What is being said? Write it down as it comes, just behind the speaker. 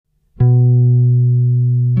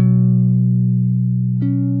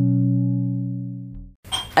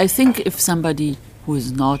I think if somebody who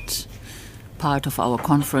is not part of our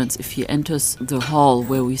conference, if he enters the hall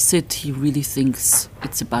where we sit, he really thinks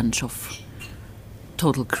it's a bunch of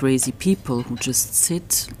total crazy people who just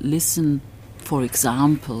sit, listen, for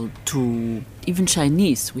example, to even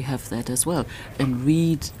Chinese, we have that as well, and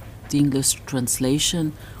read the English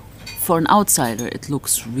translation. For an outsider, it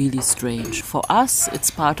looks really strange. For us, it's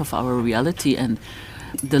part of our reality and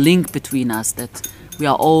the link between us, that we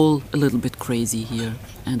are all a little bit crazy here,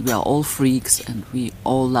 and we are all freaks, and we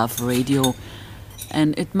all love radio.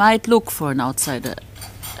 And it might look for an outsider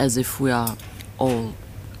as if we are all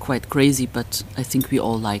quite crazy, but I think we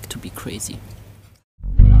all like to be crazy.